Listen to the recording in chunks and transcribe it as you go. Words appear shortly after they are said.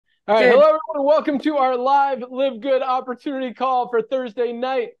All right, Good. hello everyone. Welcome to our live Live Good opportunity call for Thursday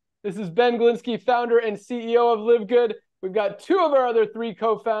night. This is Ben Glinsky, founder and CEO of Live Good. We've got two of our other three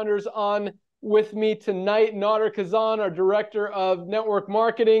co-founders on with me tonight. Nader Kazan, our director of network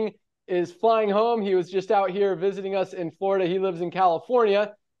marketing, is flying home. He was just out here visiting us in Florida. He lives in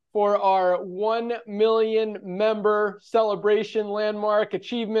California for our 1 million member celebration, landmark,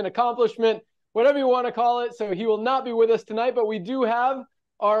 achievement, accomplishment, whatever you want to call it. So he will not be with us tonight, but we do have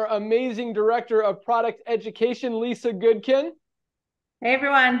our amazing director of product education, Lisa Goodkin. Hey,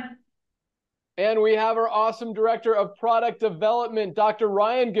 everyone. And we have our awesome director of product development, Dr.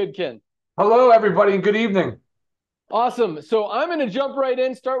 Ryan Goodkin. Hello, everybody, and good evening. Awesome. So I'm going to jump right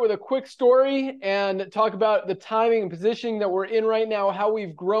in, start with a quick story, and talk about the timing and positioning that we're in right now, how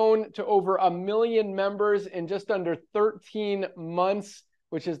we've grown to over 1 million members in just under 13 months,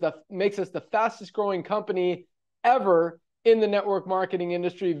 which is makes us the fastest growing company ever in the network marketing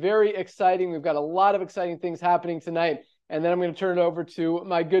industry. Very exciting. We've got a lot of exciting things happening tonight. And then I'm going to turn it over to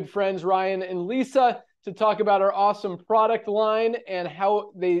my good friends, Ryan and Lisa, to talk about our awesome product line and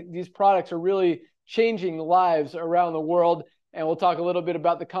how these products are really changing lives around the world. And we'll talk a little bit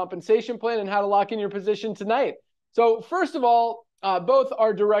about the compensation plan and how to lock in your position tonight. So first of all, both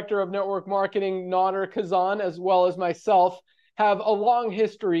our director of network marketing, Nader Kazan, as well as myself, have a long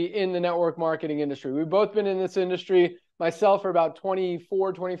history in the network marketing industry. We've both been in this industry, myself for about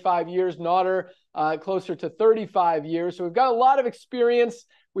 24, 25 years, Nader closer to 35 years. So we've got a lot of experience.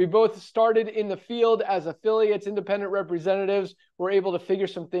 We both started in the field as affiliates, independent representatives. We're able to figure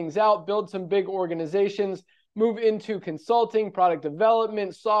some things out, build some big organizations, move into consulting, product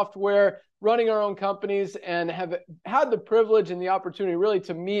development, software, running our own companies, and have had the privilege and the opportunity really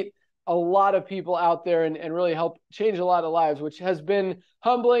to meet a lot of people out there and really help change a lot of lives, which has been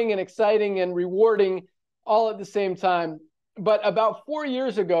humbling and exciting and rewarding all at the same time. But about 4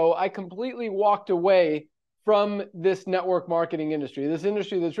 years ago, I completely walked away from this network marketing industry, this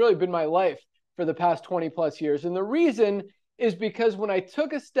industry that's really been my life for the past 20 plus years. And the reason is because when I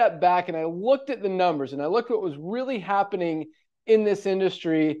took a step back and I looked at the numbers and I looked at what was really happening in this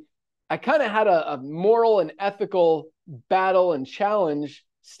industry, I kind of had a moral and ethical battle and challenge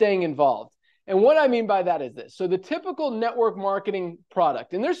staying involved. And what I mean by that is this. So the typical network marketing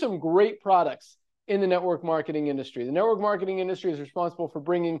product, and there's some great products in the network marketing industry. The network marketing industry is responsible for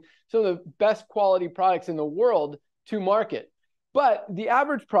bringing some of the best quality products in the world to market. But the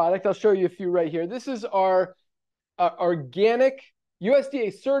average product, I'll show you a few right here. This is our organic,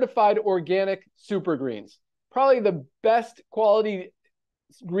 USDA certified organic super greens. Probably the best quality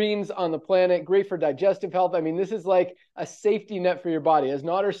greens on the planet, great for digestive health. I mean, this is like a safety net for your body. As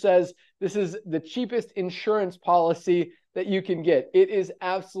Nader says, this is the cheapest insurance policy that you can get. It is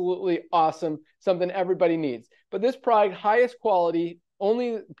absolutely awesome, something everybody needs. But this product, highest quality,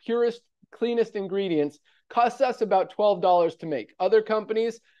 only purest, cleanest ingredients, costs us about $12 to make. Other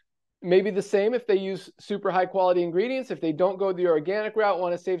companies, maybe the same if they use super high quality ingredients. If they don't go the organic route,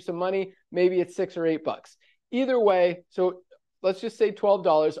 want to save some money, maybe it's $6 or $8. Either way, so let's just say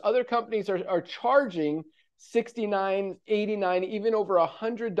 $12. Other companies are charging $69, $89, even over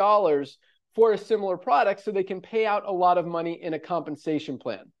 $100 for a similar product so they can pay out a lot of money in a compensation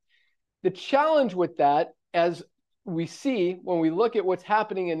plan. The challenge with that, as we see when we look at what's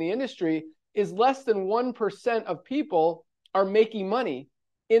happening in the industry, is less than 1% of people are making money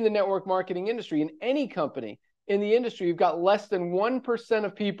in the network marketing industry. In any company in the industry, you've got less than 1%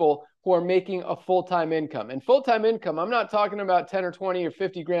 of people who are making a full-time income. And full-time income, I'm not talking about 10 or 20 or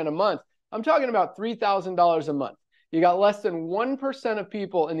 50 grand a month. I'm talking about $3,000 a month. You got less than 1% of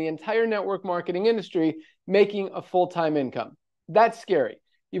people in the entire network marketing industry making a full-time income. That's scary.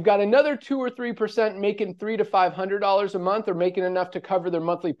 You've got another 2 or 3% making $300 to $500 a month or making enough to cover their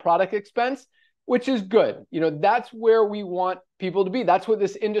monthly product expense, which is good. You know, that's where we want people to be. That's what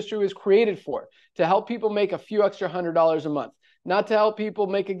this industry was created for, to help people make a few extra $100 a month, not to help people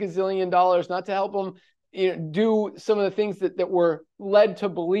make a gazillion dollars, not to help them do some of the things that we're led to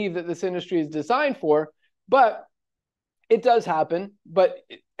believe that this industry is designed for. But it does happen. But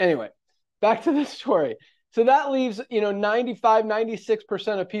anyway, back to the story. So that leaves, 95,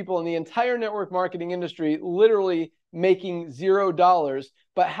 96% of people in the entire network marketing industry literally making $0,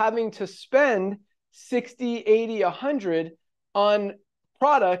 but having to spend 60, 80, 100 on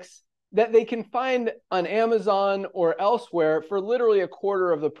products that they can find on Amazon or elsewhere for literally a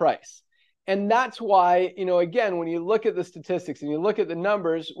quarter of the price. And that's why, again, when you look at the statistics and you look at the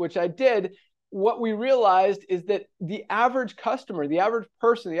numbers, which I did, what we realized is that the average customer, the average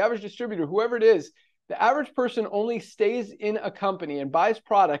person, the average distributor, whoever it is, the average person only stays in a company and buys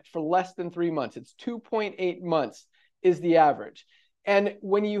product for less than 3 months. It's 2.8 months is the average. And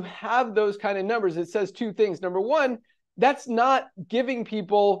when you have those kind of numbers, it says two things. Number one, that's not giving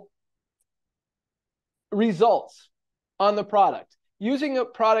people results on the product. Using a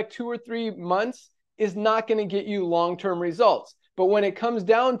product 2 or 3 months is not going to get you long-term results. But when it comes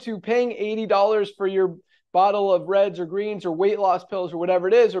down to paying $80 for your bottle of reds or greens or weight loss pills or whatever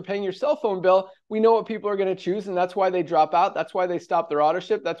it is, or paying your cell phone bill, we know what people are going to choose. And that's why they drop out. That's why they stop their auto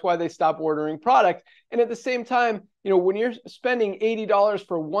ship. That's why they stop ordering product. And at the same time, when you're spending $80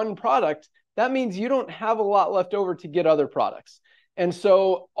 for one product, that means you don't have a lot left over to get other products. And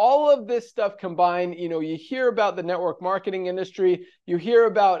so all of this stuff combined, you hear about the network marketing industry, you hear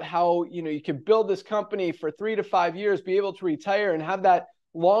about how, you can build this company for 3 to 5 years, be able to retire and have that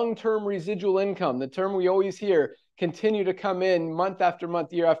long-term residual income, the term we always hear, continue to come in month after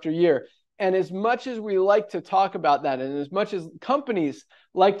month, year after year. And as much as we like to talk about that, and as much as companies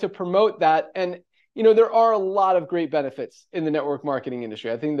like to promote that, and there are a lot of great benefits in the network marketing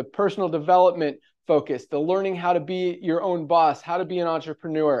industry. I think the personal development focus, the learning how to be your own boss, how to be an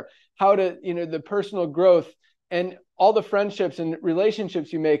entrepreneur, how to, the personal growth and all the friendships and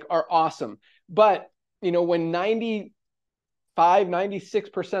relationships you make are awesome. But, when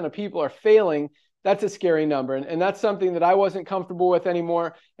 96% of people are failing, that's a scary number. And that's something that I wasn't comfortable with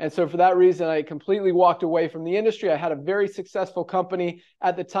anymore. And so for that reason, I completely walked away from the industry. I had a very successful company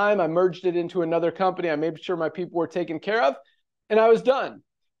at the time. I merged it into another company. I made sure my people were taken care of, and I was done.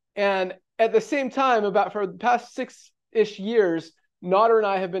 And at the same time, for the past 6-ish years, Nader and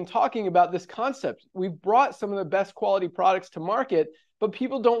I have been talking about this concept. We've brought some of the best quality products to market, but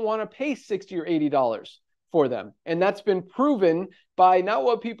people don't want to pay $60 or $80 for them. And that's been proven by not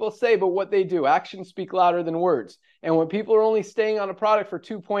what people say, but what they do. Actions speak louder than words. And when people are only staying on a product for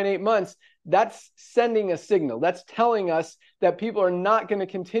 2.8 months, that's sending a signal. That's telling us that people are not going to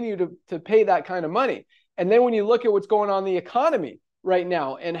continue to pay that kind of money. And then when you look at what's going on in the economy right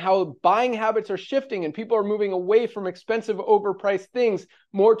now and how buying habits are shifting and people are moving away from expensive, overpriced things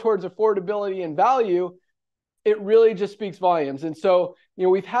more towards affordability and value, it really just speaks volumes. And so,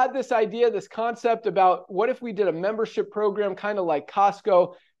 we've had this idea, this concept about what if we did a membership program kind of like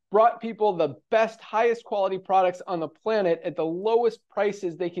Costco, brought people the best, highest quality products on the planet at the lowest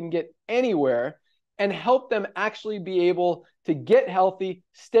prices they can get anywhere, and help them actually be able to get healthy,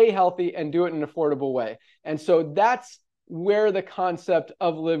 stay healthy, and do it in an affordable way. And so that's where the concept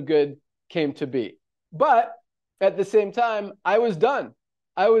of LiveGood came to be. But at the same time, I was done.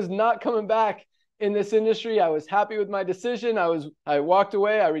 I was not coming back in this industry. I was happy with my decision. I walked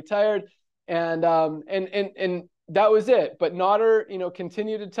away, I retired, and that was it. But Nader,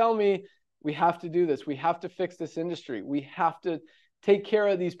 continued to tell me, we have to do this. We have to fix this industry. We have to take care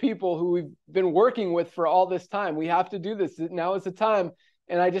of these people who we've been working with for all this time. We have to do this. Now is the time.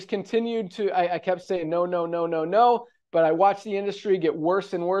 And I just continued I kept saying, no, no, no, no, no. But I watched the industry get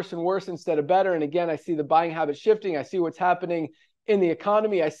worse and worse and worse instead of better. And again, I see the buying habit shifting. I see what's happening in the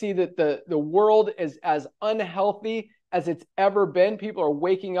economy. I see that the world is as unhealthy as it's ever been. People are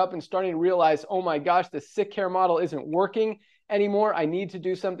waking up and starting to realize, oh my gosh, the sick care model isn't working anymore. I need to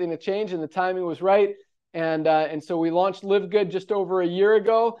do something to change. And the timing was right. And so we launched LiveGood just over a year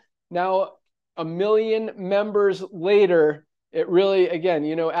ago. Now, 1 million members later, it really, again,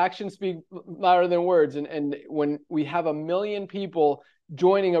 actions speak louder than words. And when we have 1 million people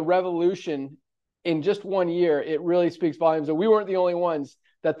joining a revolution in just 1 year, it really speaks volumes. And we weren't the only ones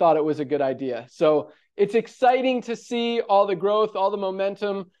that thought it was a good idea. So it's exciting to see all the growth, all the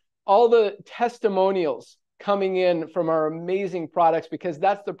momentum, all the testimonials coming in from our amazing products, because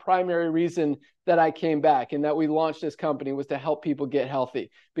that's the primary reason that I came back and that we launched this company, was to help people get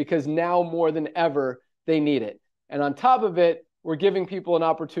healthy, because now more than ever, they need it. And on top of it, we're giving people an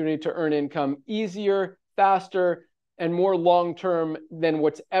opportunity to earn income easier, faster, and more long-term than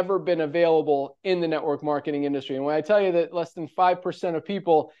what's ever been available in the network marketing industry. And when I tell you that less than 5% of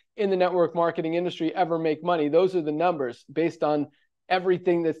people in the network marketing industry ever make money, those are the numbers based on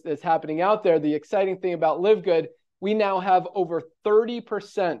everything that's happening out there. The exciting thing about LiveGood, we now have over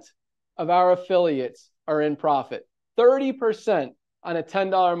 30% of our affiliates are in profit. 30% on a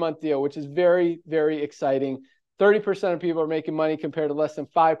 $10 a month deal, which is very, very exciting. 30% of people are making money compared to less than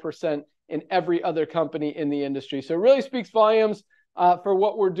 5% in every other company in the industry. So it really speaks volumes for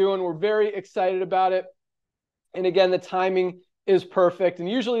what we're doing. We're very excited about it. And again, the timing is perfect. And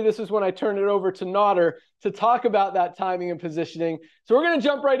usually this is when I turn it over to Nader to talk about that timing and positioning. So we're going to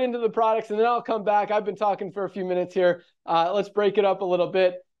jump right into the products, and then I'll come back. I've been talking for a few minutes here. Let's break it up a little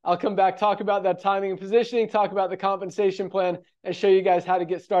bit. I'll come back, talk about that timing and positioning, talk about the compensation plan, and show you guys how to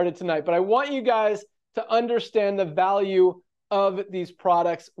get started tonight. But I want you guys to understand the value of these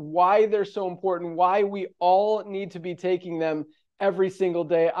products, why they're so important, why we all need to be taking them every single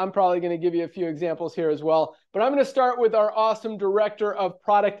day. I'm probably going to give you a few examples here as well, but I'm going to start with our awesome director of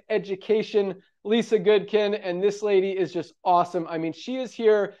product education, Lisa Goodkin. And this lady is just awesome. I mean, she is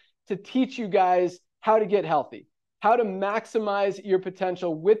here to teach you guys how to get healthy, how to maximize your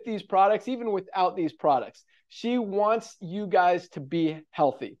potential with these products, even without these products. She wants you guys to be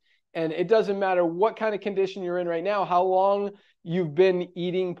healthy. And it doesn't matter what kind of condition you're in right now, how long you've been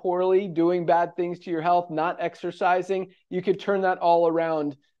eating poorly, doing bad things to your health, not exercising, you could turn that all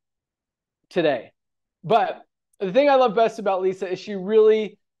around today. But the thing I love best about Lisa is she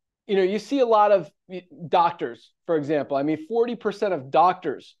really, you see a lot of doctors, for example. I mean, 40% of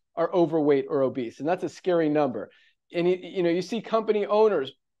doctors are overweight or obese, and that's a scary number. And you see company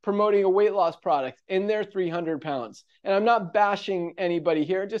owners promoting a weight loss product and they're 300 pounds. And I'm not bashing anybody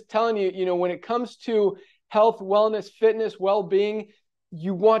here, just telling you, when it comes to health, wellness, fitness, well-being,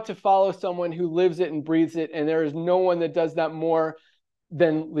 you want to follow someone who lives it and breathes it. And there is no one that does that more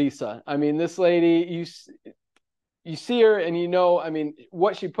than Lisa. I mean, this lady, you see her and I mean,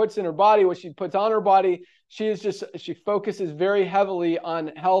 what she puts in her body, what she puts on her body, she focuses very heavily on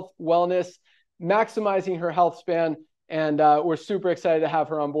health, wellness, maximizing her health span. And we're super excited to have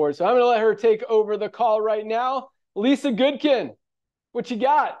her on board. So I'm going to let her take over the call right now. Lisa Goodkin, what you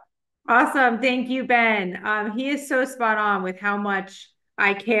got? Awesome. Thank you, Ben. He is so spot on with how much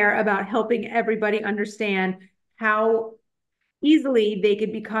I care about helping everybody understand how easily they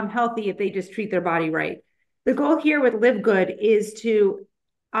could become healthy if they just treat their body right. The goal here with LiveGood is to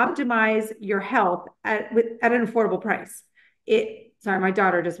optimize your health at an affordable price. Sorry, my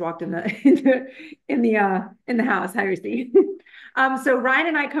daughter just walked in the house. How you see? So Ryan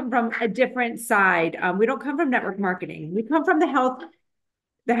and I come from a different side. We don't come from network marketing. We come from the health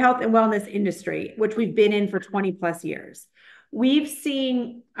and wellness industry, which we've been in for 20 plus years. We've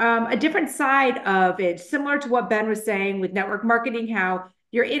seen a different side of it, similar to what Ben was saying with network marketing, how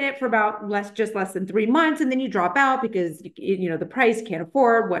you're in it for about less than 3 months, and then you drop out because the price can't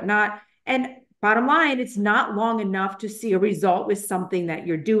afford whatnot. And bottom line, it's not long enough to see a result with something that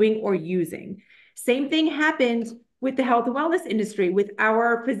you're doing or using. Same thing happens with the health and wellness industry with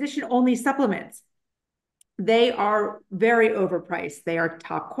our physician-only supplements. They are very overpriced. They are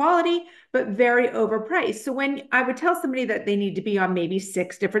top quality, but very overpriced. So when I would tell somebody that they need to be on maybe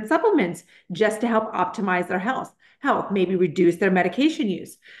 6 different supplements just to help optimize their health, maybe reduce their medication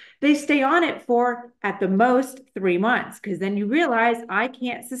use, they stay on it for at the most 3 months, because then you realize I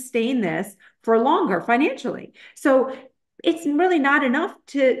can't sustain this for longer financially. So it's really not enough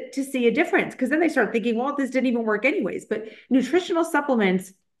to see a difference, because then they start thinking, well, this didn't even work anyways. But nutritional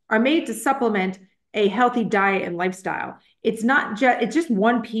supplements are made to supplement a healthy diet and lifestyle. It's just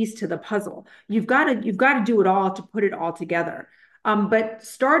one piece to the puzzle. You've got to do it all to put it all together. But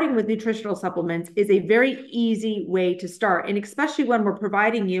starting with nutritional supplements is a very easy way to start. And especially when we're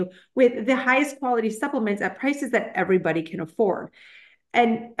providing you with the highest quality supplements at prices that everybody can afford.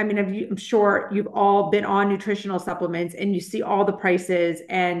 And I mean, I'm sure you've all been on nutritional supplements and you see all the prices,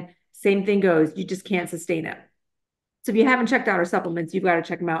 and same thing goes, you just can't sustain it. So if you haven't checked out our supplements, you've got to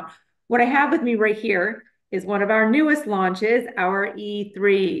check them out. What I have with me right here is one of our newest launches, our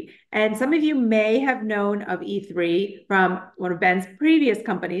E3. And some of you may have known of E3 from one of Ben's previous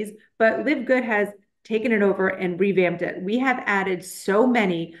companies, but LiveGood has taken it over and revamped it. We have added so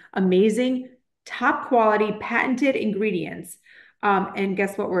many amazing, top quality, patented ingredients. And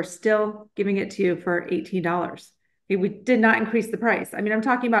guess what? We're still giving it to you for $18. We did not increase the price. I mean, I'm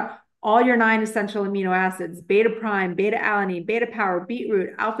talking about all your 9 essential amino acids, beta prime, beta alanine, beta power,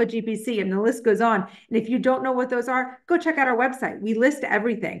 beetroot, alpha GPC, and the list goes on. And if you don't know what those are, go check out our website. We list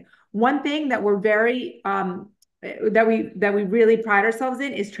everything. One thing that we're very, that we really pride ourselves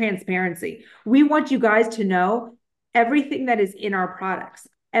in is transparency. We want you guys to know everything that is in our products,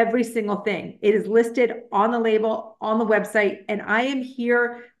 every single thing. It is listed on the label, on the website, and I am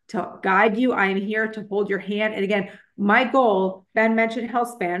here to guide you. I am here to hold your hand. And again, my goal, Ben mentioned health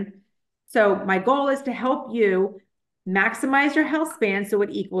span. So my goal is to help you maximize your health span so it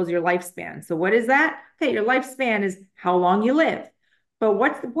equals your lifespan. So what is that? Okay, your lifespan is how long you live. But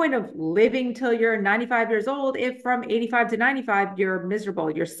what's the point of living till you're 95 years old if from 85 to 95 you're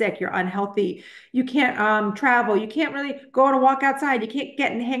miserable, you're sick, you're unhealthy, you can't travel, you can't really go on a walk outside, you can't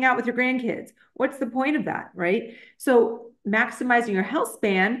get and hang out with your grandkids? What's the point of that, right? So maximizing your health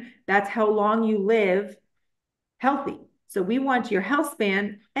span, that's how long you live healthy. So we want your health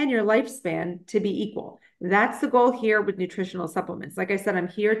span and your lifespan to be equal. That's the goal here with nutritional supplements. Like I said, I'm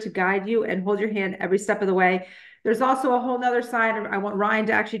here to guide you and hold your hand every step of the way. There's also a whole nother side I want Ryan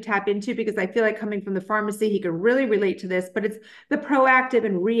to actually tap into, because I feel like coming from the pharmacy, he can really relate to this, but it's the proactive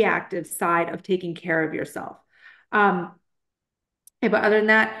and reactive side of taking care of yourself. But other than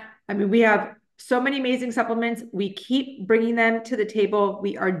that, I mean, we have so many amazing supplements. We keep bringing them to the table.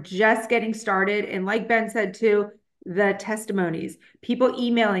 We are just getting started. And like Ben said too, the testimonies, people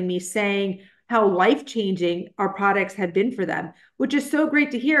emailing me saying how life-changing our products have been for them, which is so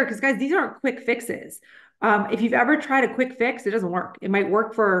great to hear because guys, these aren't quick fixes. If you've ever tried a quick fix, it doesn't work. It might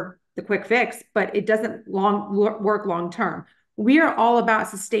work for the quick fix, but it doesn't work long term. We are all about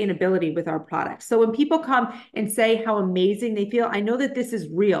sustainability with our products. So when people come and say how amazing they feel, I know that this is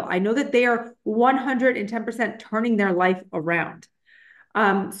real. I know that they are 110% turning their life around.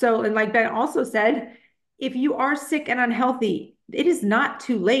 And like Ben also said, if you are sick and unhealthy, it is not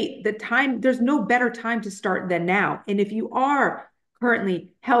too late. There's no better time to start than now. And if you are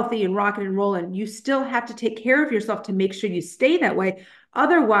currently healthy and rocking and rolling, you still have to take care of yourself to make sure you stay that way.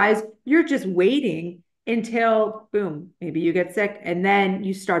 Otherwise, you're just waiting until boom, maybe you get sick and then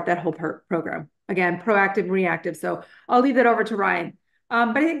you start that whole program. Again, proactive and reactive. So I'll leave that over to Ryan.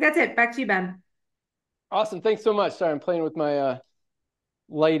 But I think that's it. Back to you, Ben. Awesome. Thanks so much. Sorry, I'm playing with my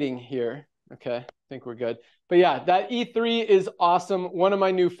lighting here. Okay, I think we're good. But yeah, that E3 is awesome. One of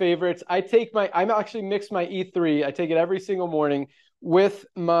my new favorites. I'm actually mixed my E3. I take it every single morning with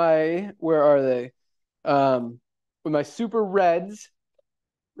my, where are they? With my Super Reds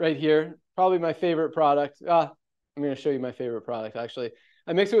right here. Probably my favorite product. I'm going to show you my favorite product, actually.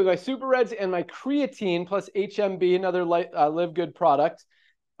 I mix it with my Super Reds and my creatine plus HMB, another LiveGood product.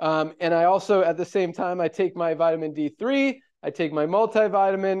 And I also, at the same time, I take my vitamin D3, I take my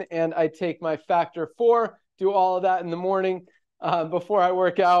multivitamin, and I take my factor 4, do all of that in the morning before I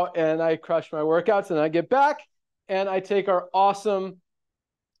work out, and I crush my workouts, and I get back, and I take our awesome,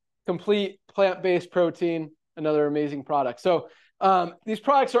 complete plant-based protein, another amazing product. So these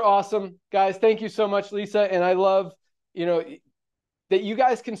products are awesome. Guys, thank you so much, Lisa, and I love, that you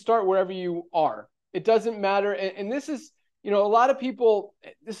guys can start wherever you are. It doesn't matter, and this is, a lot of people,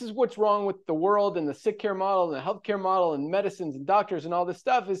 this is what's wrong with the world and the sick care model and the healthcare model and medicines and doctors and all this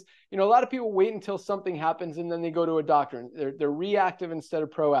stuff is, a lot of people wait until something happens and then they go to a doctor. And they're reactive instead of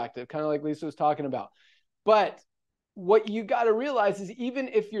proactive, kind of like Lisa was talking about. But what you got to realize is even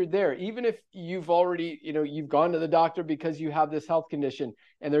if you're there, even if you've already, you've gone to the doctor because you have this health condition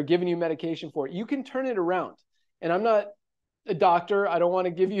and they're giving you medication for it, you can turn it around. And I'm not a doctor. I don't want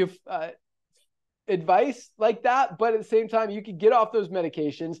to give you advice like that, but at the same time, you can get off those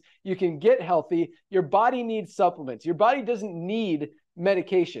medications, you can get healthy. Your body needs supplements. Your body doesn't need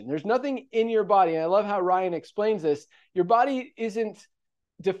medication. There's nothing in your body, and I love how Ryan explains this. Your body isn't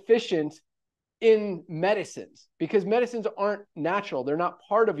deficient in medicines because medicines aren't natural. They're not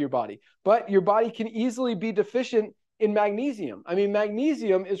part of your body, but your body can easily be deficient in magnesium. I mean,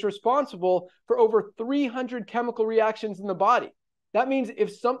 magnesium is responsible for over 300 chemical reactions in the body. That means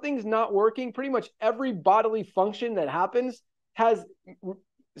if something's not working, pretty much every bodily function that happens has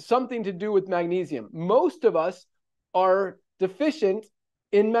something to do with magnesium. Most of us are deficient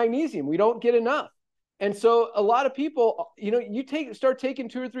in magnesium. We don't get enough. And so a lot of people, start taking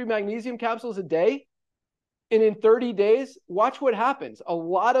 2 or 3 magnesium capsules a day, and in 30 days, watch what happens. A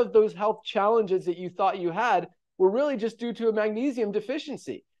lot of those health challenges that you thought you had were really just due to a magnesium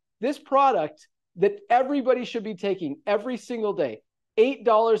deficiency. This product that everybody should be taking every single day,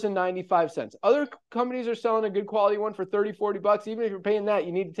 $8.95. Other companies are selling a good quality one for $30, $40. Even if you're paying that,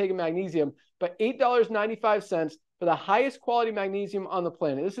 you need to take a magnesium. But $8.95 for the highest quality magnesium on the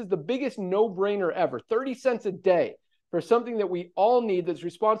planet. This is the biggest no-brainer ever. 30 cents a day for something that we all need that's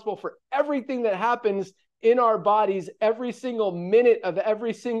responsible for everything that happens in our bodies every single minute of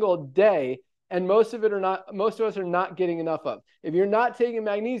every single day. And most of us are not getting enough of. If you're not taking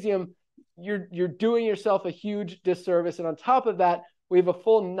magnesium, you're doing yourself a huge disservice. And on top of that, we have a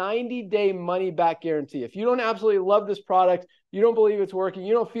full 90-day money-back guarantee. If you don't absolutely love this product, you don't believe it's working,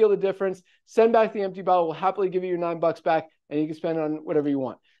 you don't feel the difference, send back the empty bottle. We'll happily give you your $9 back, and you can spend it on whatever you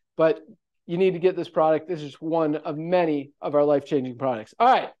want. But you need to get this product. This is one of many of our life-changing products.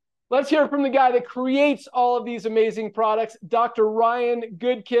 All right, let's hear from the guy that creates all of these amazing products, Dr. Ryan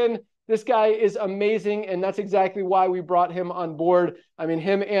Goodkin. This guy is amazing, and that's exactly why we brought him on board. I mean,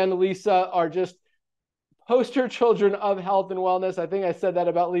 him and Lisa are just poster children of health and wellness. I think I said that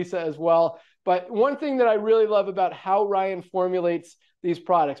about Lisa as well. But one thing that I really love about how Ryan formulates these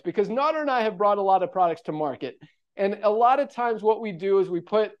products, because Nader and I have brought a lot of products to market. And a lot of times what we do is we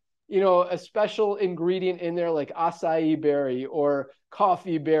put, a special ingredient in there like acai berry or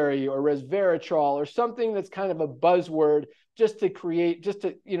coffee berry or resveratrol or something that's kind of a buzzword just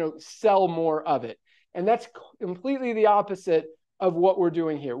to sell more of it. And that's completely the opposite of what we're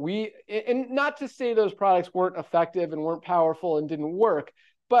doing here. And not to say those products weren't effective and weren't powerful and didn't work,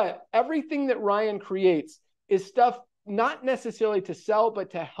 but everything that Ryan creates is stuff not necessarily to sell,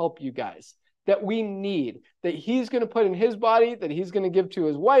 but to help you guys, that we need, that he's going to put in his body, that he's going to give to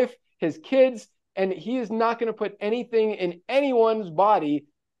his wife, his kids, and he is not going to put anything in anyone's body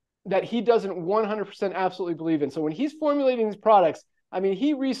that he doesn't 100% absolutely believe in. So when he's formulating these products, I mean,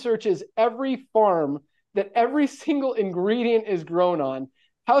 he researches every farm that every single ingredient is grown on.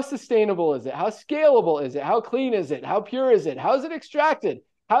 How sustainable is it? How scalable is it? How clean is it? How pure is it? How is it extracted?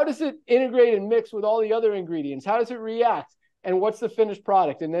 How does it integrate and mix with all the other ingredients? How does it react? And what's the finished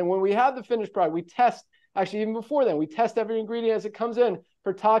product? And then when we have the finished product, we test, actually even before then, we test every ingredient as it comes in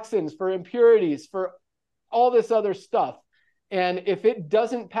for toxins, for impurities, for all this other stuff. And if it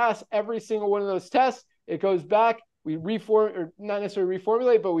doesn't pass every single one of those tests, it goes back, we reform, or not necessarily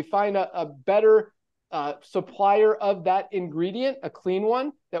reformulate, but we find a better supplier of that ingredient, a clean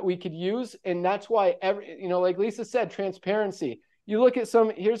one that we could use. And that's why like Lisa said, transparency. You look at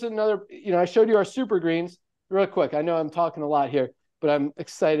here's another, I showed you our super greens real quick. I know I'm talking a lot here, but I'm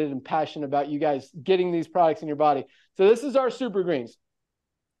excited and passionate about you guys getting these products in your body. So this is our super greens,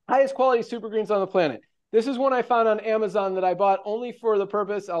 highest quality super greens on the planet. This is one I found on Amazon that I bought only for the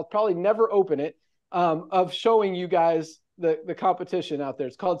purpose, I'll probably never open it, of showing you guys the competition out there.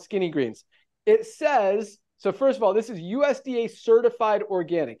 It's called Skinny Greens. It says, so first of all, this is USDA certified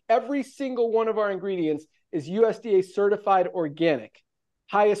organic. Every single one of our ingredients is USDA certified organic,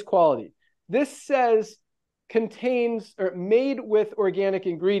 highest quality. This says contains or made with organic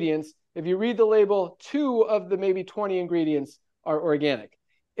ingredients. If you read the label, 2 of the maybe 20 ingredients are organic.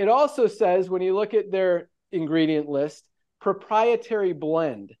 It also says, when you look at their ingredient list, proprietary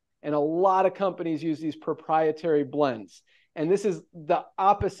blend. And a lot of companies use these proprietary blends. And this is the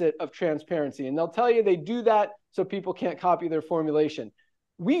opposite of transparency. And they'll tell you they do that so people can't copy their formulation.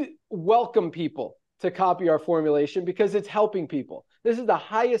 We welcome people to copy our formulation because it's helping people. This is the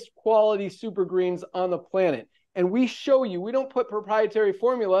highest quality super greens on the planet. And we show you, we don't put proprietary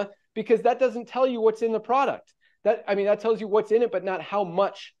formula because that doesn't tell you what's in the product. That tells you what's in it, but not how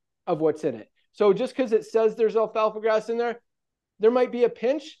much of what's in it. So just because it says there's alfalfa grass in there, there might be a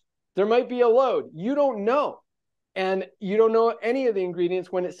pinch, there might be a load. You don't know. And you don't know any of the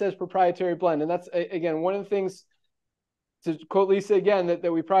ingredients when it says proprietary blend. And that's, again, one of the things, to quote Lisa again,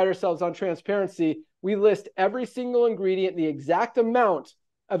 that we pride ourselves on transparency. We list every single ingredient, the exact amount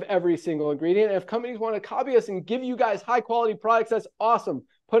of every single ingredient. And if companies want to copy us and give you guys high quality products, that's awesome.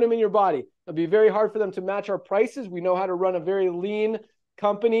 Put them in your body. It'll be very hard for them to match our prices. We know how to run a very lean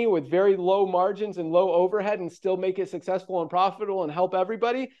company with very low margins and low overhead and still make it successful and profitable and help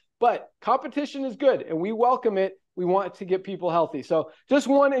everybody. But competition is good and we welcome it. We want to get people healthy. So just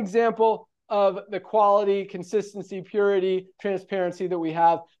one example of the quality, consistency, purity, transparency that we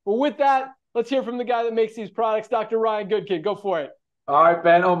have. But with that, let's hear from the guy that makes these products, Dr. Ryan Goodkid. Go for it. All right,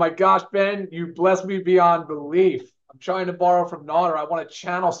 Ben. Oh my gosh, Ben, you blessed me beyond belief. I'm trying to borrow from Nodder. I want to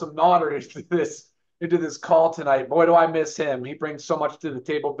channel some Nodder into this call tonight. Boy, do I miss him. He brings so much to the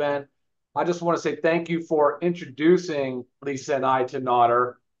table, Ben. I just want to say thank you for introducing Lisa and I to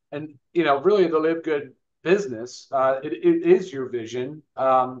Nodder. And, really the LiveGood business, it is your vision.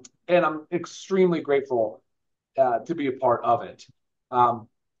 And I'm extremely grateful to be a part of it.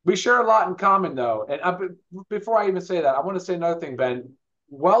 We share a lot in common, though. And before I even say that, I want to say another thing, Ben.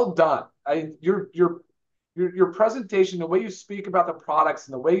 Well done. Your presentation, the way you speak about the products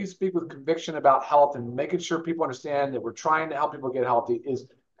and the way you speak with conviction about health and making sure people understand that we're trying to help people get healthy is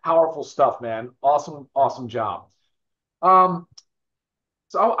powerful stuff, man. Awesome, awesome job.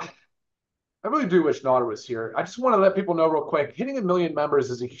 So I really do wish Nodder was here. I just want to let people know real quick, hitting 1 million members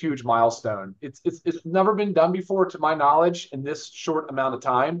is a huge milestone. It's never been done before, to my knowledge, in this short amount of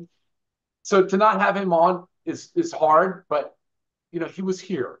time. So to not have him on is hard, but he was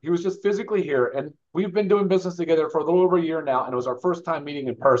here. He was just physically here. And we've been doing business together for a little over a year now, and it was our first time meeting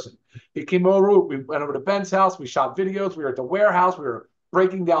in person. He came over, we went over to Ben's house, we shot videos, we were at the warehouse, we were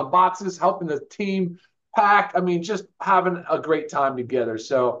breaking down boxes, helping the team pack. Just having a great time together.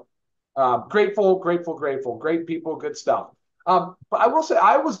 So grateful, great people, good stuff. But I will say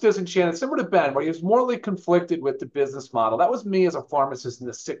I was disenchanted, similar to Ben, where he was morally conflicted with the business model. That was me as a pharmacist in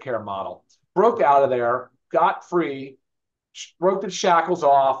the sick care model. Broke out of there, got free, broke the shackles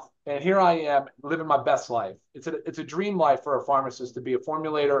off, and here I am living my best life. It's a dream life for a pharmacist to be a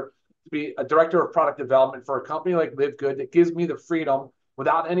formulator, to be a director of product development for a company like LiveGood that gives me the freedom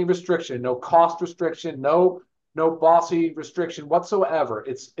without any restriction, no cost restriction, no bossy restriction whatsoever.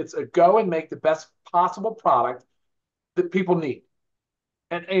 It's a go and make the best possible product that people need.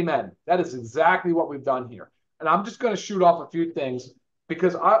 And amen. That is exactly what we've done here. And I'm just going to shoot off a few things.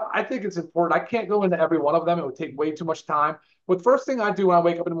 because I think it's important. I can't go into every one of them. It would take way too much time. But the first thing I do when I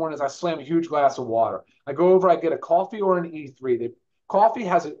wake up in the morning is I slam a huge glass of water. I go over, I get a coffee or an E3. Coffee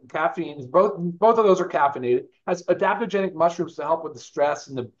has caffeine. Both of those are caffeinated. Has adaptogenic mushrooms to help with the stress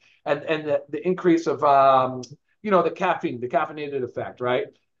and the increase of the caffeine, the caffeinated effect, right?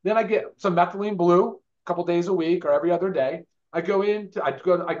 Then I get some methylene blue a couple days a week or every other day. I go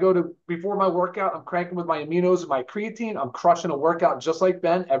to before my workout, I'm cranking with my aminos and my creatine. I'm crushing a workout just like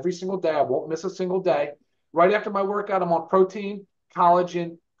Ben every single day. I won't miss a single day. Right after my workout, I'm on protein,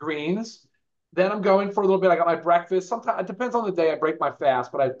 collagen, greens. Then I'm going for a little bit. I got my breakfast. Sometimes it depends on the day. I break my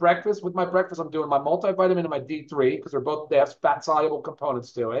fast, but I breakfast. With my breakfast, I'm doing my multivitamin and my D3 because they have fat soluble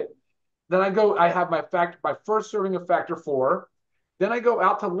components to it. Then I have my first serving of factor 4. Then I go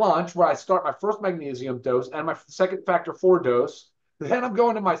out to lunch where I start my first magnesium dose and my second factor 4 dose. Then I'm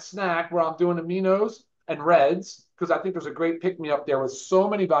going to my snack where I'm doing aminos and reds because I think there's a great pick me up there with so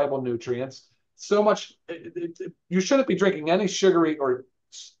many valuable nutrients. So much. You shouldn't be drinking any sugary or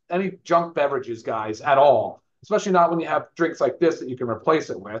any junk beverages, guys, at all, especially not when you have drinks like this that you can replace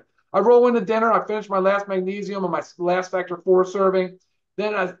it with. I roll into dinner. I finish my last magnesium and my last factor 4 serving.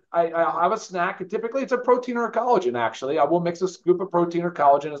 Then I have a snack. Typically, it's a protein or a collagen, actually. I will mix a scoop of protein or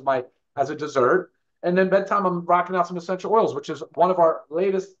collagen as a dessert. And then bedtime, I'm rocking out some essential oils, which is one of our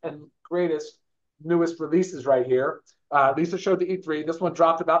latest and greatest, newest releases right here. Lisa showed the E3. This one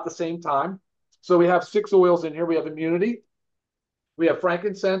dropped about the same time. So we have 6 oils in here. We have immunity. We have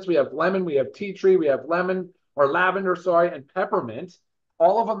frankincense, we have lemon, we have tea tree, we have lavender, and peppermint.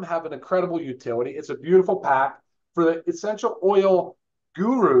 All of them have an incredible utility. It's a beautiful pack. For the essential oil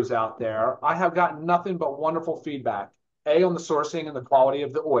gurus out there, I have gotten nothing but wonderful feedback. On the sourcing and the quality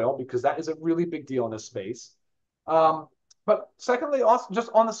of the oil, because that is a really big deal in this space. But secondly, also just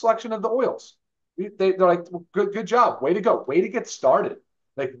on the selection of the oils. They're like, well, good job. Way to go. Way to get started.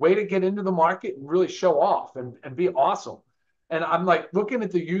 Like, way to get into the market and really show off and be awesome. And I'm like looking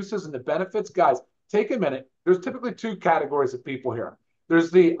at the uses and the benefits. Guys, take a minute. There's typically 2 categories of people here.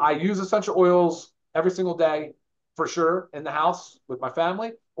 There's I use essential oils every single day for sure in the house with my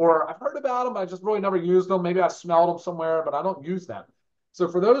family, or I've heard about them. I just really never used them. Maybe I've smelled them somewhere, but I don't use them. So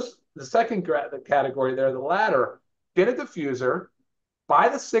for those, the second category there, the latter, get a diffuser, buy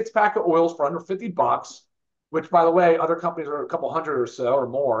the 6-pack of oils for under $50, which by the way, other companies are a couple hundred or so or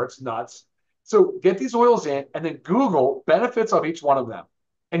more. It's nuts. So get these oils in and then Google benefits of each one of them.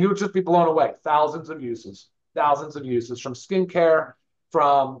 And you'll just be blown away. Thousands of uses from skincare,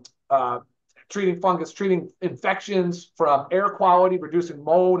 from treating fungus, treating infections, from air quality, reducing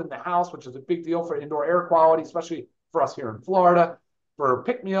mold in the house, which is a big deal for indoor air quality, especially for us here in Florida, for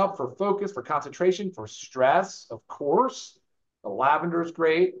pick-me-up, for focus, for concentration, for stress, of course. The lavender is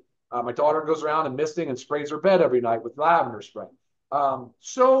great. My daughter goes around and misting and sprays her bed every night with lavender spray.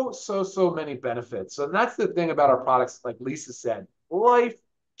 So many benefits. And that's the thing about our products, like Lisa said,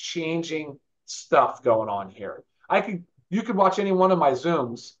 life-changing stuff going on here. You could watch any one of my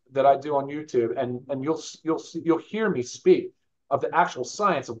Zooms that I do on YouTube, and you'll hear me speak of the actual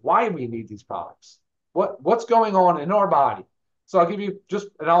science of why we need these products. What's going on in our body. So I'll give you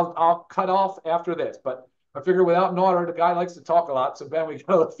and I'll cut off after this, but I figure without an order, the guy likes to talk a lot. So Ben, we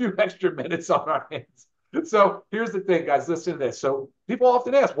got a few extra minutes on our hands. So here's the thing, guys, listen to this. So people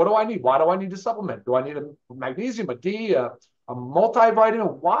often ask, what do I need? Why do I need to supplement? Do I need a magnesium, a D, a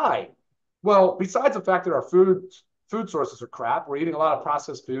multivitamin? Why? Well, besides the fact that our food sources are crap, we're eating a lot of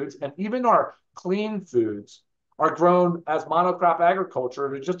processed foods, and even our clean foods are grown as monocrop agriculture.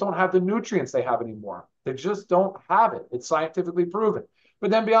 They just don't have the nutrients they have anymore. They just don't have it. It's scientifically proven.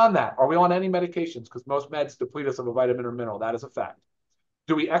 But then beyond that, are we on any medications? Because most meds deplete us of a vitamin or mineral. That is a fact.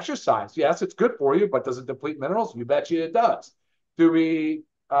 Do we exercise? Yes, it's good for you, but does it deplete minerals? You bet you it does. Do we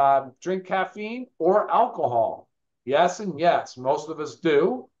drink caffeine or alcohol? Yes and yes. Most of us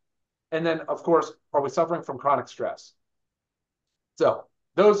do. And then, of course, are we suffering from chronic stress? So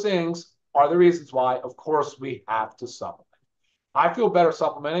those things are the reasons why, of course, we have to supplement. I feel better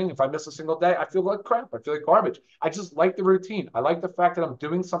supplementing. If I miss a single day, I feel like crap. I feel like garbage. I just like the routine. I like the fact that I'm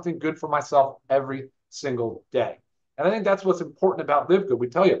doing something good for myself every single day. And I think that's what's important about LiveGood. We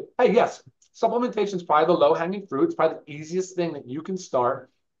tell you, hey, yes, supplementation is probably the low-hanging fruit. It's probably the easiest thing that you can start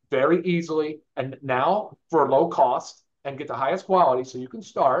very easily and now for low cost and get the highest quality so you can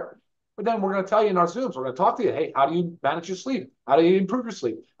start. But then we're going to tell you in our Zooms, we're going to talk to you, hey, how do you manage your sleep? How do you improve your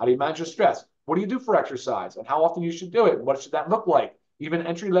sleep? How do you manage your stress? What do you do for exercise? And how often you should do it? What should that look like? Even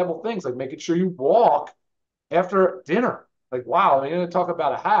entry-level things like making sure you walk after dinner. Like, wow, I'm going to talk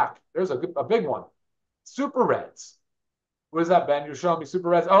about a hack. There's a big one. Super Reds. What is that, Ben? You're showing me Super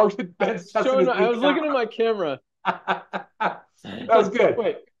Reds? Oh, Ben's I was looking at my camera. That was good.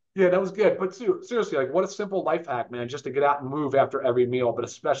 Wait. Yeah, that was good. But seriously, like what a simple life hack, man, just to get out and move after every meal, but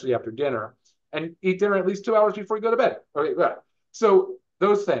especially after dinner. And eat dinner at least 2 hours before you go to bed. Okay, good. So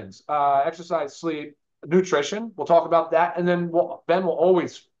those things, exercise, sleep, nutrition, we'll talk about that. And then Ben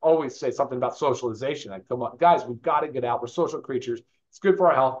will always say something about socialization. Like, come on, guys, we've got to get out. We're social creatures. It's good for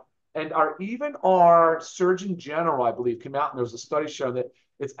our health. And our Surgeon General, I believe, came out and there was a study showing that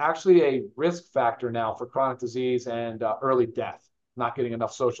it's actually a risk factor now for chronic disease and early death, not getting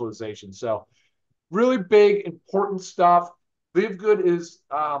enough socialization. So really big, important stuff. LiveGood is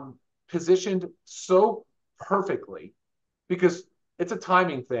positioned so perfectly because it's a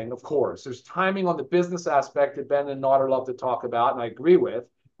timing thing, of course. There's timing on the business aspect that Ben and Naughter love to talk about, and I agree with.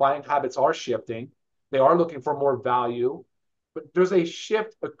 Buying habits are shifting. They are looking for more value, but there's a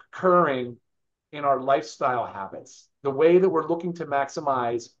shift occurring in our lifestyle habits, the way that we're looking to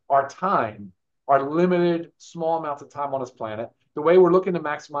maximize our time, our limited small amounts of time on this planet, the way we're looking to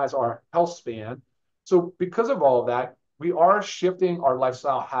maximize our health span. So because of all of that, we are shifting our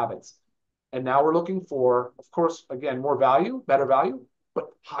lifestyle habits. And now we're looking for, of course, again, more value, better value, but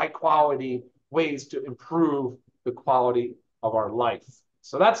high quality ways to improve the quality of our life.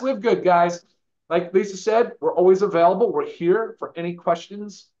 So that's LiveGood, guys. Like Lisa said, we're always available. We're here for any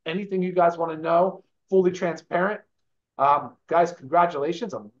questions, anything you guys want to know, fully transparent. Guys,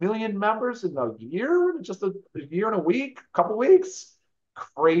 congratulations, 1 million members in a year, just a year and a week, a couple weeks.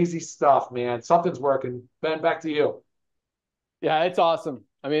 Crazy stuff, man. Something's working. Ben, back to you. Yeah, it's awesome.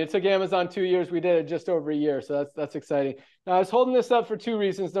 I mean, it took Amazon 2 years. We did it just over a year. So that's exciting. Now, I was holding this up for two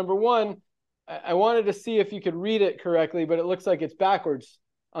reasons. Number one, I wanted to see if you could read it correctly, but it looks like it's backwards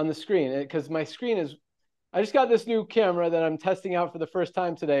on the screen because my screen is, I just got this new camera that I'm testing out for the first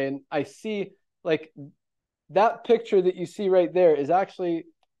time today. And I see like that picture that you see right there is actually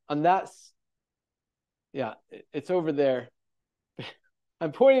on that. Yeah, it's over there.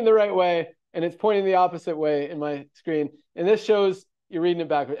 I'm pointing the right way and it's pointing the opposite way in my screen. And this shows you're reading it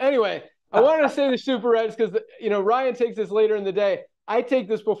backwards. Anyway, I wanted to say the Super Reds because, Ryan takes this later in the day. I take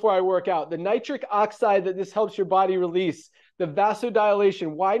this before I work out. The nitric oxide that this helps your body release, the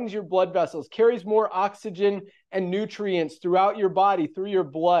vasodilation, widens your blood vessels, carries more oxygen and nutrients throughout your body, through your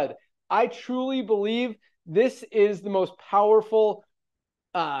blood. I truly believe this is the most powerful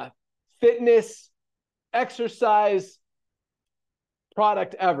fitness, exercise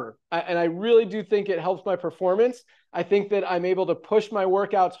product ever. And I really do think it helps my performance. I think that I'm able to push my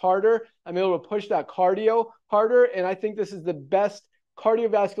workouts harder. I'm able to push that cardio harder. And I think this is the best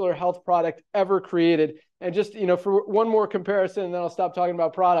cardiovascular health product ever created. And just, for one more comparison, and then I'll stop talking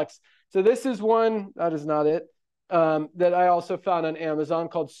about products. So this is one, that is not it, that I also found on Amazon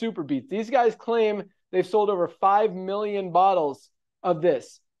called Super Beats. These guys claim they've sold over 5 million bottles of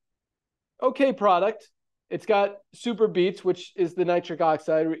this. Okay product. It's got Super Beats, which is the nitric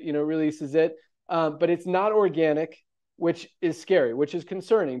oxide, releases it. But it's not organic, which is scary, which is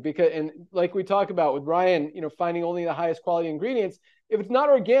concerning because, and like we talk about with Ryan, finding only the highest quality ingredients. If it's not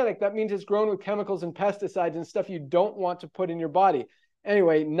organic, that means it's grown with chemicals and pesticides and stuff you don't want to put in your body.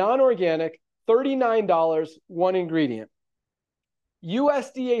 Anyway, non-organic, $39, one ingredient.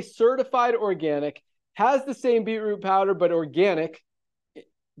 USDA certified organic, has the same beetroot powder, but organic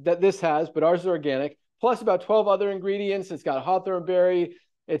that this has, but ours is organic, plus about 12 other ingredients. It's got hawthorn berry.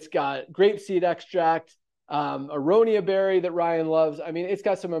 It's got grapeseed extract, aronia berry that Ryan loves. I mean, it's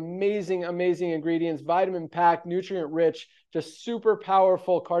got some amazing, amazing ingredients, vitamin packed, nutrient rich, just super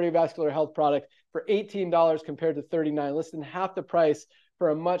powerful cardiovascular health product for $18 compared to $39, less than half the price for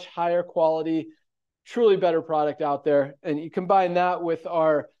a much higher quality, truly better product out there. And you combine that with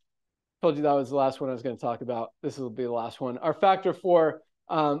our, told you that was the last one I was going to talk about. This will be the last one. Our Factor 4,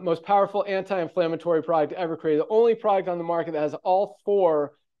 most powerful anti-inflammatory product ever created. The only product on the market that has all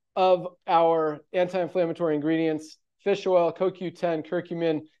 4 of our anti-inflammatory ingredients: fish oil, CoQ10,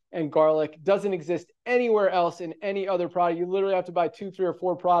 curcumin, and garlic. Doesn't exist anywhere else in any other product. You literally have to buy 2, 3, or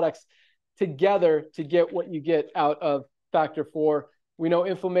 4 products together to get what you get out of Factor 4. We know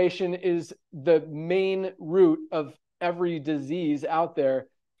inflammation is the main root of every disease out there.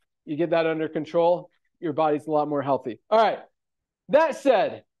 You get that under control, your body's a lot more healthy. All right. That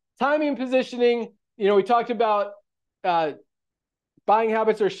said, timing, positioning, we talked about buying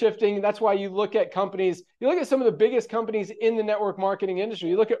habits are shifting. That's why you look at companies, you look at some of the biggest companies in the network marketing industry.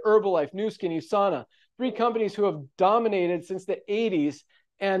 You look at Herbalife, Nu Skin, USANA, 3 companies who have dominated since the 80s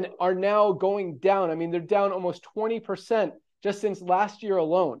and are now going down. I mean, they're down almost 20% just since last year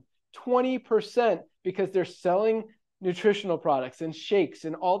alone. 20% because they're selling nutritional products and shakes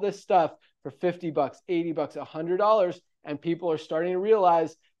and all this stuff for $50, $80, $100. And people are starting to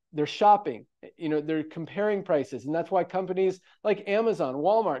realize they're shopping, they're comparing prices. And that's why companies like Amazon,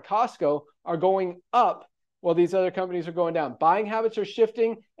 Walmart, Costco are going up while these other companies are going down. Buying habits are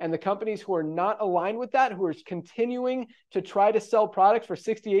shifting, and the companies who are not aligned with that, who are continuing to try to sell products for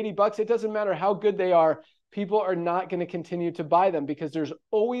 60, 80 bucks, it doesn't matter how good they are, people are not going to continue to buy them because there's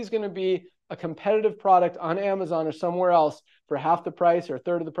always going to be a competitive product on Amazon or somewhere else for half the price or a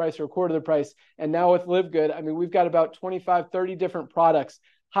third of the price or a quarter of the price. And now with LiveGood, I mean, we've got about 25, 30 different products,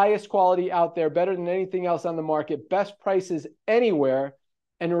 highest quality out there, better than anything else on the market, best prices anywhere.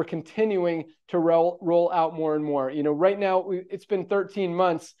 And we're continuing to roll out more and more. Right now, it's been 13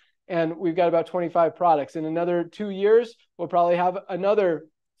 months and we've got about 25 products. In another 2 years, we'll probably have another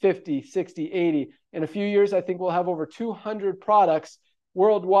 50, 60, 80. In a few years, I think we'll have over 200 products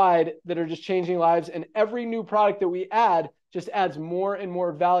worldwide that are just changing lives. And every new product that we add just adds more and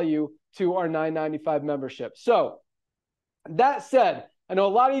more value to our $9.95 membership. So that said, I know a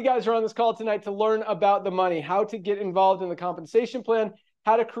lot of you guys are on this call tonight to learn about the money, how to get involved in the compensation plan,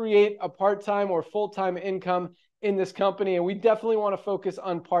 how to create a part-time or full-time income in this company. And we definitely want to focus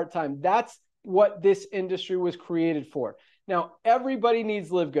on part-time. That's what this industry was created for. Now, everybody needs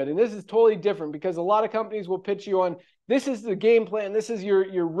LiveGood. And this is totally different because a lot of companies will pitch you on, this is the game plan. This is your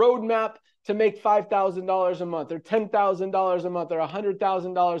roadmap to make $5,000 a month or $10,000 a month or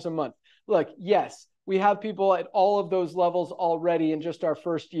 $100,000 a month. Look, yes, we have people at all of those levels already in just our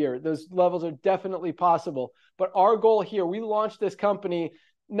first year. Those levels are definitely possible. But our goal here, we launched this company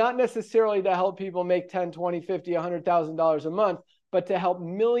not necessarily to help people make $10, $20, $50, $100,000 a month, but to help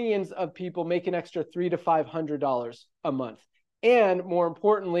millions of people make an extra $300 to $500 a month. And more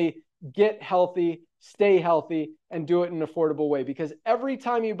importantly, get healthy, stay healthy, and do it in an affordable way. Because every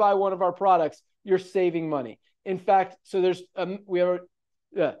time you buy one of our products, you're saving money. In fact, so there's we have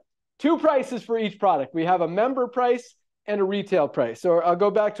two prices for each product. We have a member price and a retail price. So I'll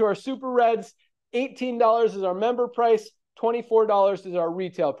go back to our Super Reds. $18 is our member price. $24 is our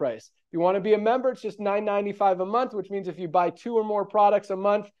retail price. If you want to be a member, it's just $9.95 a month, which means if you buy 2 or more products a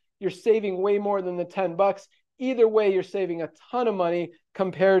month, you're saving way more than the 10 bucks. Either way, you're saving a ton of money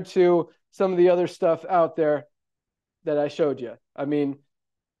compared to some of the other stuff out there that I showed you. I mean,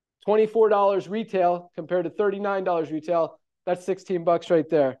 $24 retail compared to $39 retail, that's 16 bucks right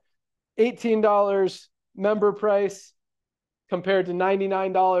there. $18 member price compared to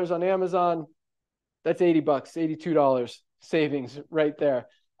 $99 on Amazon, that's 80 bucks, $82 savings right there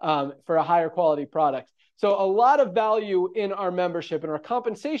for a higher quality product. So a lot of value in our membership, and our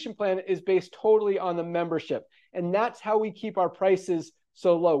compensation plan is based totally on the membership. And that's how we keep our prices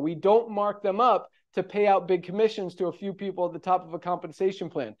so low. We don't mark them up to pay out big commissions to a few people at the top of a compensation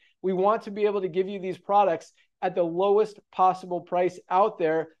plan. We want to be able to give you these products at the lowest possible price out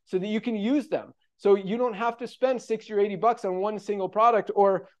there so that you can use them. So you don't have to spend 60 or 80 bucks on one single product,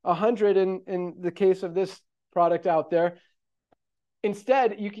 or 100 in the case of this product out there.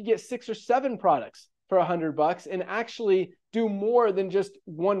 Instead, you could get 6 or 7 products for 100 bucks and actually do more than just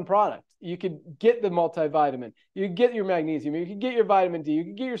one product. You could get the multivitamin, you could get your magnesium, you could get your vitamin D, you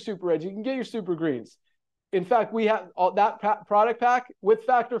can get your Super Reds, you can get your Super Greens. In fact, we have all that product pack with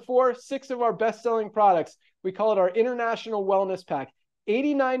Factor 4, 6 of our best-selling products. We call it our International Wellness Pack.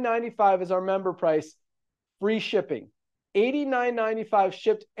 $89.95 is our member price, free shipping. $89.95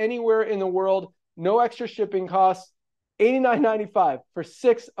 shipped anywhere in the world, no extra shipping costs. $89.95 for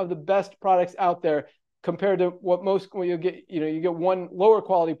 6 of the best products out there, compared to what you'll get. You get one lower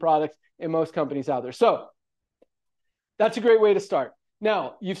quality product in most companies out there. So that's a great way to start.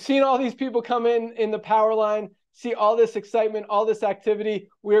 Now, you've seen all these people come in the power line, see all this excitement, all this activity.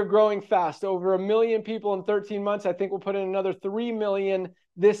 We're growing fast. Over 1 million people in 13 months. I think we'll put in another 3 million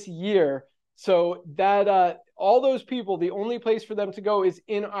this year. So that all those people, the only place for them to go is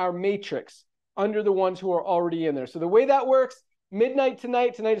in our matrix, under the ones who are already in there. So the way that works, midnight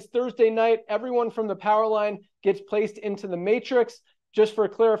tonight is Thursday night, everyone from the power line gets placed into the matrix. Just for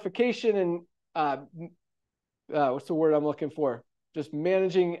clarification and what's the word I'm looking for? Just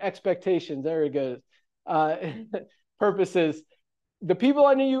managing expectations. There we go. Purposes. The people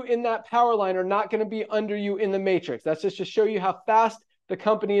under you in that power line are not going to be under you in the matrix. That's just to show you how fast the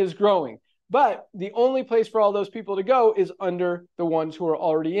company is growing. But the only place for all those people to go is under the ones who are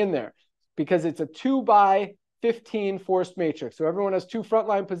already in there, because it's a 2x15 forced matrix. So everyone has 2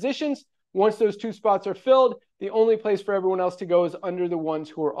 frontline positions. Once those 2 spots are filled, the only place for everyone else to go is under the ones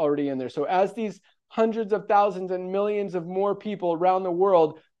who are already in there. So as these hundreds of thousands and millions of more people around the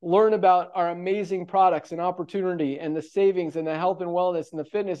world learn about our amazing products and opportunity and the savings and the health and wellness and the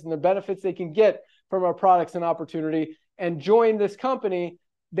fitness and the benefits they can get from our products and opportunity and join this company,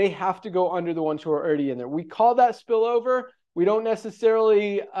 they have to go under the ones who are already in there. We call that spillover. We don't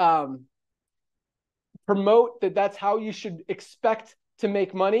necessarily promote that that's how you should expect to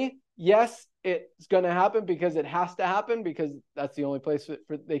make money. Yes, it's going to happen because it has to happen, because that's the only place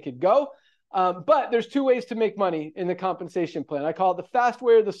they could go. But there's two ways to make money in the compensation plan. I call it the fast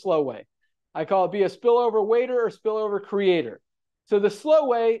way or the slow way. I call it be a spillover waiter or spillover creator. So the slow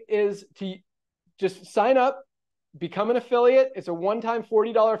way is to just sign up, become an affiliate. It's a one-time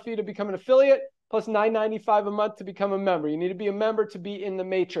 $40 fee to become an affiliate, plus $9.95 a month to become a member. You need to be a member to be in the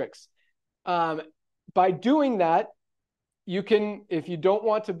matrix. By doing that, you can, if you don't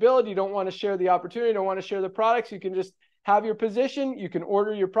want to build, you don't want to share the opportunity, don't want to share the products, you can just have your position, you can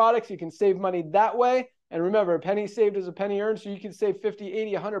order your products, you can save money that way. And remember, a penny saved is a penny earned, so you can save 50,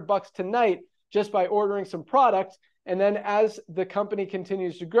 80, $100 tonight just by ordering some product. And then as the company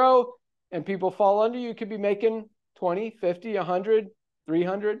continues to grow and people fall under you, you could be making 20, 50, 100,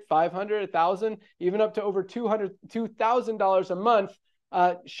 300, 500, 1,000, even up to over $2,000 a month,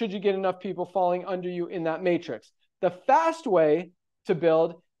 should you get enough people falling under you in that matrix. The fast way to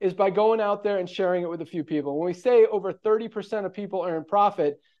build is by going out there and sharing it with a few people. When we say over 30% of people are in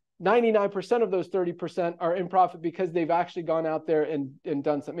profit, 99% of those 30% are in profit because they've actually gone out there and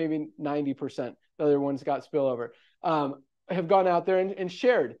done something. Maybe 90%, the other ones got spillover, have gone out there and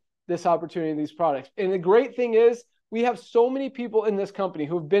shared this opportunity, these products. And the great thing is, we have so many people in this company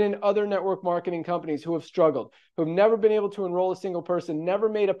who have been in other network marketing companies who have struggled, who have never been able to enroll a single person, never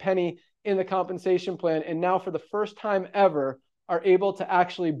made a penny in the compensation plan, and now for the first time ever are able to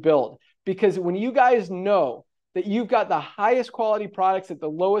actually build. Because when you guys know that you've got the highest quality products at the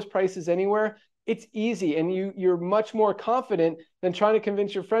lowest prices anywhere, it's easy, and you're much more confident than trying to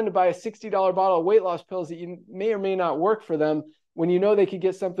convince your friend to buy a $60 bottle of weight loss pills that you may or may not work for them, when you know they could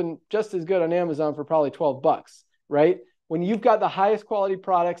get something just as good on Amazon for probably $12, right? When you've got the highest quality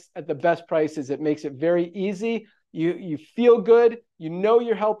products at the best prices, it makes it very easy. You feel good, you know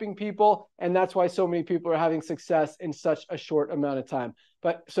you're helping people, and that's why so many people are having success in such a short amount of time.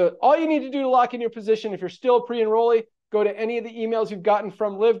 But so all you need to do to lock in your position, if you're still a pre-enrollee, go to any of the emails you've gotten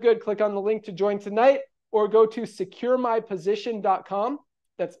from LiveGood, click on the link to join tonight, or go to securemyposition.com.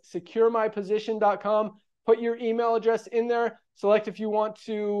 That's securemyposition.com. Put your email address in there. Select if you want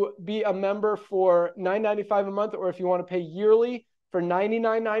to be a member for $9.95 a month, or if you want to pay yearly for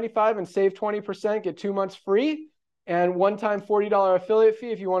 $99.95 and save 20%, get 2 months free, and one-time $40 affiliate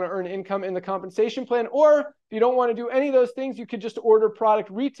fee if you want to earn income in the compensation plan. Or if you don't want to do any of those things, you could just order product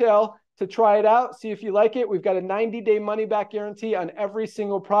retail to try it out, see if you like it. We've got a 90-day money-back guarantee on every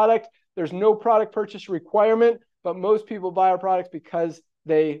single product. There's no product purchase requirement, but most people buy our products because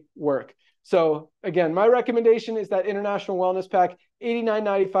they work. So again, my recommendation is that International Wellness Pack,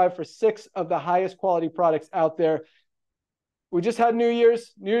 $89.95 for 6 of the highest quality products out there. We just had New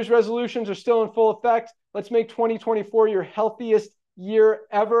Year's. New Year's resolutions are still in full effect. Let's make 2024 your healthiest year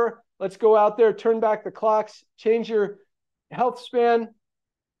ever. Let's go out there, turn back the clocks, change your health span,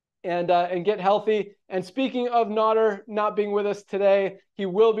 and get healthy. And speaking of Notter not being with us today, he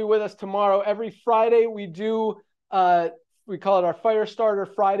will be with us tomorrow. Every Friday we do, we call it our Fire Starter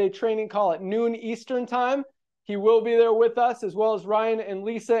Friday training call at noon Eastern time. He will be there with us, as well as Ryan and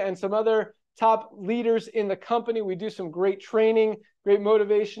Lisa and some other top leaders in the company. We do some great training, great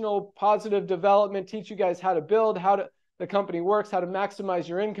motivational, positive development, teach you guys how to build, the company works, how to maximize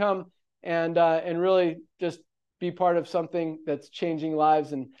your income, and really just be part of something that's changing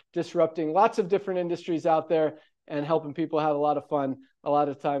lives and disrupting lots of different industries out there and helping people have a lot of fun. A lot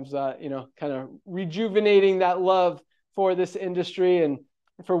of times, kind of rejuvenating that love for this industry and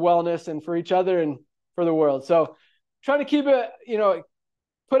for wellness and for each other and for the world. So trying to keep it,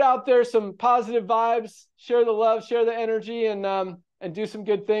 put out there some positive vibes, share the love, share the energy, and do some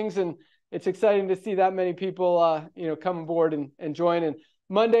good things. And it's exciting to see that many people, come aboard and join. And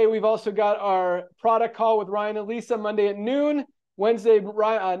Monday, we've also got our product call with Ryan and Lisa, Monday at noon. Wednesday,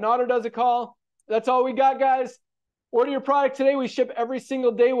 Notter does a call. That's all we got, guys. Order your product today. We ship every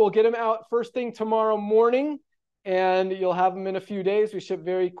single day. We'll get them out first thing tomorrow morning, and you'll have them in a few days. We ship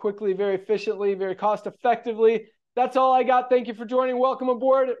very quickly, very efficiently, very cost effectively. That's all I got. Thank you for joining. Welcome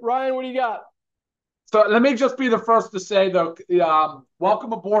aboard. Ryan, what do you got? So let me just be the first to say, though,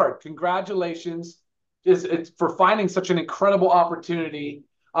 welcome aboard. Congratulations. It's for finding such an incredible opportunity.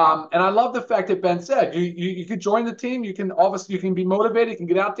 And I love the fact that Ben said you could join the team. You can obviously be motivated. You can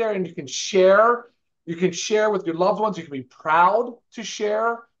get out there and you can share. You can share with your loved ones. You can be proud to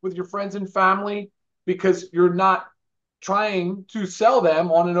share with your friends and family, because you're not trying to sell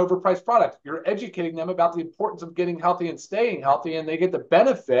them on an overpriced product. You're educating them about the importance of getting healthy and staying healthy, and they get the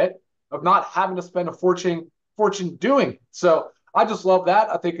benefit of not having to spend a fortune doing it. So I just love that.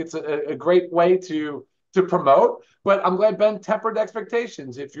 I think it's a great way to to promote. But I'm glad Ben tempered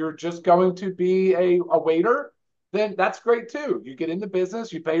expectations. If you're just going to be a waiter, then that's great too. You get in the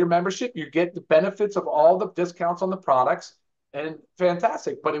business, you pay your membership, you get the benefits of all the discounts on the products, and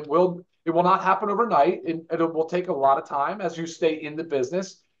fantastic. But it will not happen overnight, and it will take a lot of time as you stay in the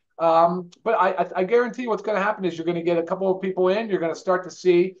business. But I guarantee what's going to happen is you're going to get a couple of people in. You're going to start to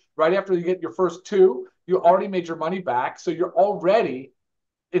see right after you get your first two, you already made your money back, so you're already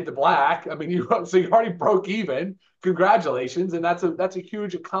in the black. I mean, you already broke even. Congratulations, and that's a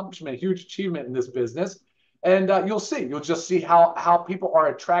huge accomplishment, a huge achievement in this business. And you'll just see how people are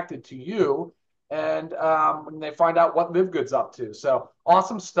attracted to you, and when they find out what LiveGood's up to. So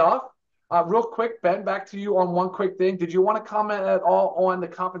awesome stuff. Real quick, Ben, back to you on one quick thing. Did you want to comment at all on the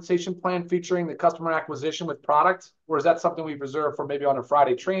compensation plan featuring the customer acquisition with product, or is that something we've reserved for maybe on a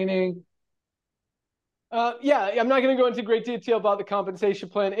Friday training? Yeah, I'm not going to go into great detail about the compensation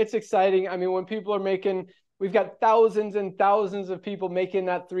plan. It's exciting. I mean, when people are making, we've got thousands and thousands of people making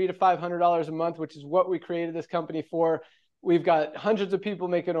that $300 to $500 a month, which is what we created this company for. We've got hundreds of people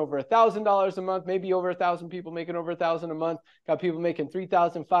making over $1,000 a month, maybe over 1,000 people making over 1,000 a month. Got people making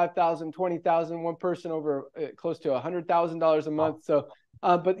 3,000, 5,000, 20,000. One person over close to $100,000 a month. So,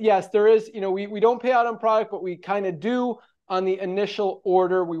 but yes, there is. We don't pay out on product, but we kind of do on the initial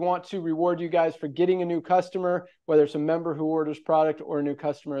order. We want to reward you guys for getting a new customer, whether it's a member who orders product or a new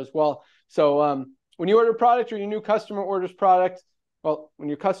customer as well. So when you order product or your new customer orders product, well, when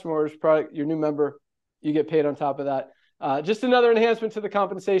your customer orders product, your new member, you get paid on top of that. Just another enhancement to the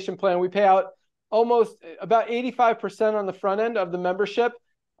compensation plan. We pay out almost about 85% on the front end of the membership,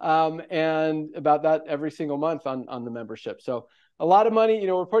 and about that every single month on the membership. So a lot of money,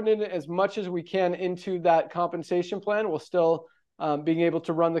 we're putting in as much as we can into that compensation plan. We'll still being able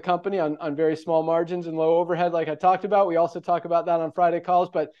to run the company on very small margins and low overhead, like I talked about. We also talk about that on Friday calls,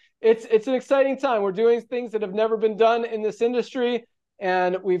 but it's an exciting time. We're doing things that have never been done in this industry,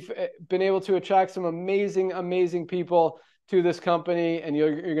 and we've been able to attract some amazing, amazing people to this company, and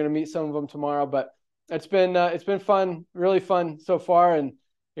you're going to meet some of them tomorrow. But it's been fun, really fun so far, and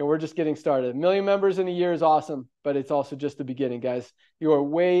we're just getting started. 1 million members in a year is awesome, but it's also just the beginning, guys. You are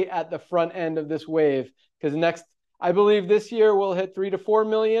way at the front end of this wave, because I believe this year we'll hit 3 to 4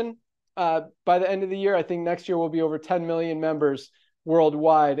 million by the end of the year. I think next year we'll be over 10 million members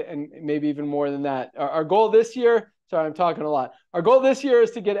worldwide, and maybe even more than that. Our goal this year, sorry, I'm talking a lot. Our goal this year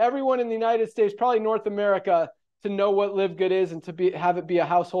is to get everyone in the United States, probably North America, to know what LiveGood is and to have it be a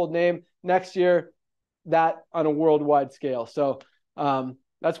household name. Next year, that on a worldwide scale. So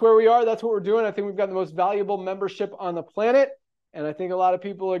that's where we are. That's what we're doing. I think we've got the most valuable membership on the planet, and I think a lot of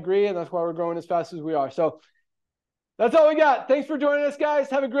people agree, and that's why we're growing as fast as we are. So that's all we got. Thanks for joining us, guys.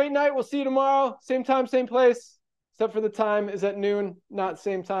 Have a great night. We'll see you tomorrow. Same time, same place, except for the time is at noon, not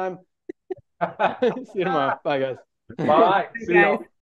same time. See you tomorrow. Bye, guys. Bye. See you.